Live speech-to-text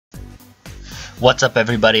What's up,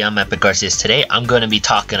 everybody? I'm EpicArceus. Today I'm going to be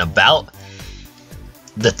talking about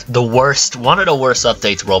the worst, one of the worst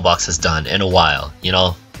updates Roblox has done in a while. You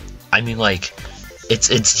know, I mean, like, it's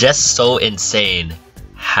just so insane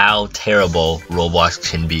how terrible Roblox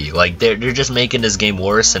can be. Like, they're just making this game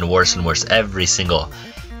worse and worse and worse every single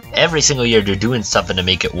year. They're doing something to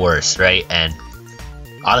make it worse, right? And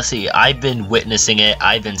honestly, I've been witnessing it,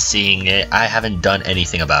 I've been seeing it, I haven't done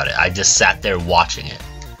anything about it. I just sat there watching it.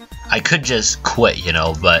 I could just quit, you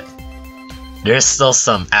know, but there's still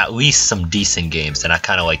at least some decent games, and I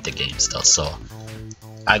kind of like the game still, so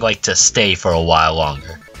I'd like to stay for a while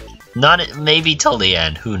longer. Not maybe till the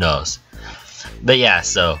end, who knows. But yeah,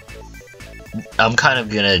 so I'm kind of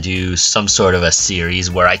gonna do some sort of a series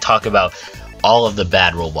where I talk about all of the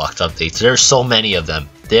bad Roblox updates. There's so many of them.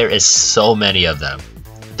 There is so many of them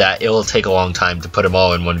that it will take a long time to put them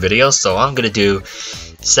all in one video, so I'm gonna do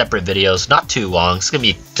separate videos, not too long. It's gonna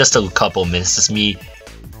be just a couple minutes, just me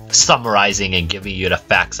summarizing and giving you the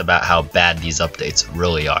facts about how bad these updates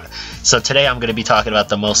really are. So today I'm gonna be talking about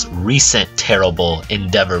the most recent terrible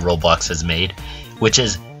endeavor Roblox has made, which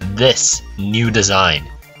is this new design.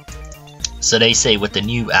 So they say with the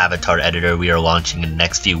new avatar editor we are launching in the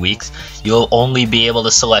next few weeks, you'll only be able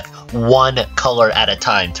to select one color at a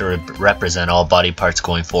time to represent all body parts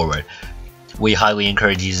going forward. We highly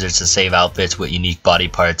encourage users to save outfits with unique body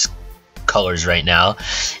parts colors right now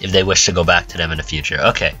if they wish to go back to them in the future.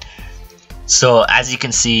 Okay, so as you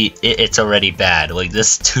can see, it's already bad. Like,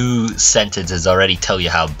 this 2 sentences already tell you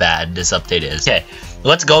how bad this update is. Okay,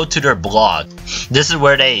 let's go to their blog. This is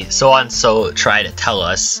where they so try to tell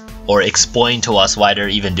us or explain to us why they're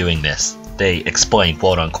even doing this. They explain,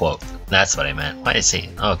 quote unquote. That's what I meant. Why is he?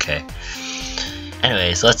 Okay.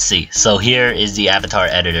 Anyways, let's see. So here is the avatar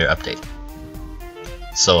editor update.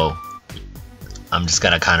 So I'm just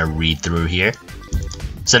gonna kind of read through here.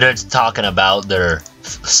 So they're talking about their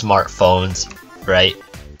smartphones, right?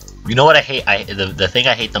 You know what I hate? The thing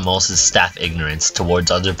I hate the most is staff ignorance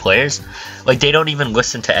towards other players. Like, they don't even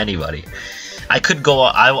listen to anybody. I could go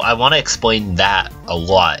on, I want to explain that a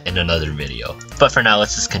lot in another video, but for now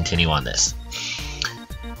let's just continue on this.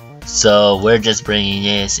 So we're just bringing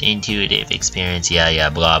this intuitive experience, yeah,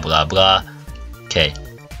 blah blah blah. Okay,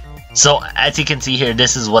 so as you can see here,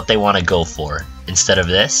 this is what they want to go for instead of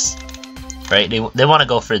this, right? They want to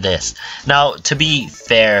go for this. Now, to be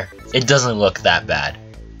fair, it doesn't look that bad.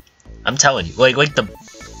 I'm telling you, like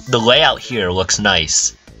the layout here looks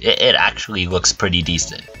nice. It actually looks pretty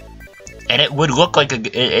decent. And it would look like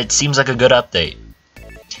it seems like a good update.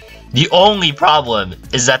 The only problem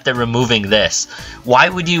is that they're removing this. Why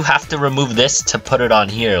would you have to remove this to put it on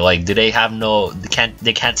here? Like, do they have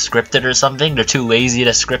they can't script it or something? They're too lazy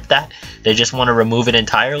to script that? They just want to remove it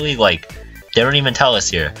entirely? Like, they don't even tell us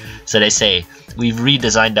here. So they say, we've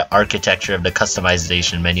redesigned the architecture of the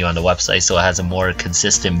customization menu on the website so it has a more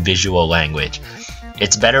consistent visual language.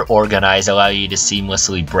 It's better organized, allowing you to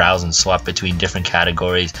seamlessly browse and swap between different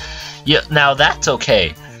categories. Yeah, now that's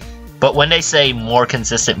okay. But when they say more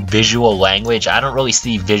consistent visual language, I don't really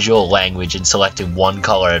see visual language in selecting one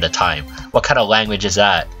color at a time. What kind of language is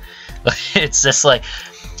that? It's just like,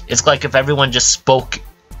 it's like if everyone just spoke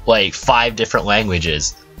like 5 different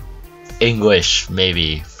languages. English,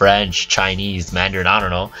 maybe French, Chinese, Mandarin, I don't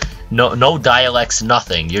know. No dialects,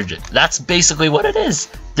 nothing. That's basically what it is.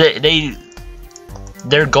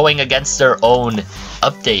 They're going against their own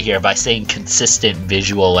update here by saying consistent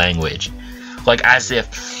visual language. Like, as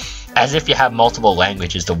if you have multiple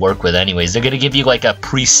languages to work with anyways. They're gonna give you like a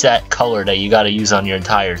preset color that you gotta use on your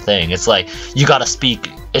entire thing. It's like, you gotta speak,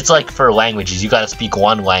 it's like for languages, you gotta speak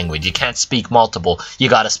one language. You can't speak multiple, you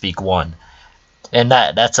gotta speak one. And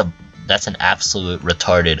that's an absolute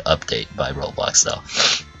retarded update by Roblox though.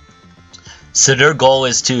 So their goal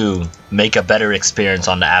is to make a better experience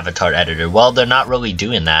on the avatar editor. Well, they're not really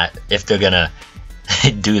doing that if they're gonna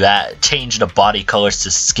do that. Change the body colors to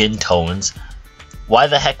skin tones. Why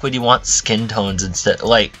the heck would you want skin tones instead?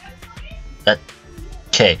 Like, that.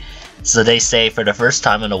 Okay, so they say for the first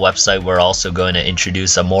time on the website we're also going to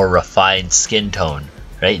introduce a more refined skin tone,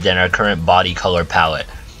 right, than our current body color palette.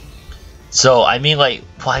 So I mean, like,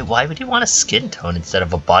 why would you want a skin tone instead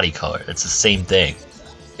of a body color? It's the same thing.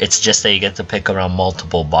 It's just that you get to pick around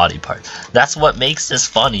multiple body parts. That's what makes this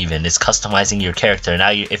fun. Even, it's customizing your character.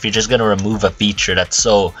 Now, if you're just gonna remove a feature that's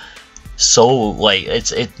so like,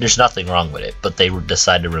 there's nothing wrong with it, but they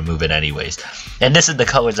decide to remove it anyways. And this is the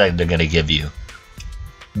colors that they're gonna give you.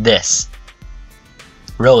 This,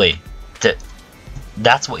 really,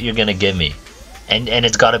 that's what you're gonna give me, and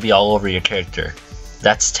it's got to be all over your character.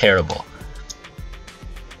 That's terrible.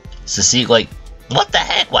 So see, like, what the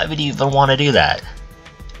heck? Why would you even want to do that?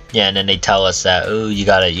 Yeah, and then they tell us that, oh, you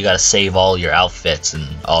gotta save all your outfits and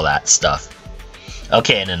all that stuff.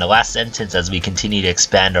 Okay, and in the last sentence, as we continue to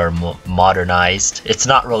expand our modernized, it's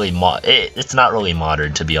not really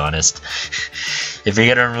modern, to be honest. If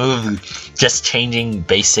you're gonna remove just changing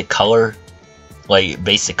basic color, like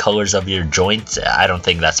basic colors of your joints, I don't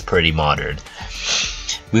think that's pretty modern.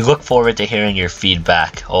 We look forward to hearing your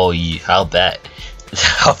feedback. Oh, I'll bet.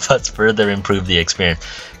 Help us further improve the experience.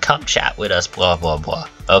 Come chat with us, blah blah blah.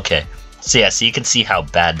 Okay, so yeah, so you can see how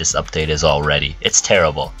bad this update is already. It's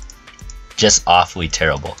terrible. Just awfully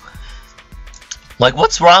terrible. Like,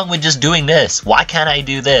 what's wrong with just doing this? Why can't I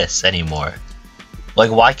do this anymore? Like,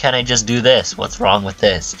 why can't I just do this? What's wrong with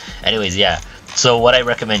this? Anyways, yeah. So what I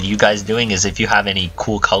recommend you guys doing is, if you have any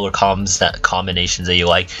cool color combinations that you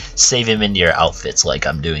like, save them into your outfits like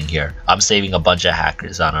I'm doing here. I'm saving a bunch of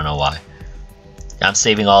hackers, I don't know why. I'm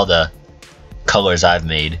saving all the colors I've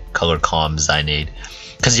made, color comms I made.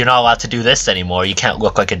 Because you're not allowed to do this anymore. You can't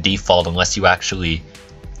look like a default unless you actually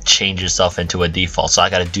change yourself into a default. So I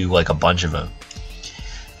gotta do like a bunch of them.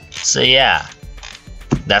 So yeah,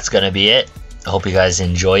 that's gonna be it. I hope you guys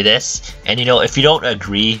enjoy this. And you know, if you don't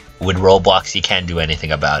agree with Roblox, you can't do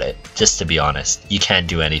anything about it. Just to be honest, you can't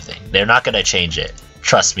do anything. They're not gonna change it.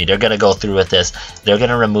 Trust me, they're gonna go through with this. They're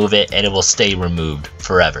gonna remove it, and it will stay removed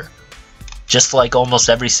forever. Just like almost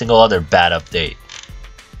every single other bad update.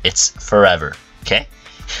 It's forever, okay?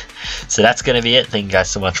 So that's gonna be it. Thank you guys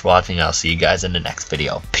so much for watching. I'll see you guys in the next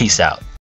video. Peace out.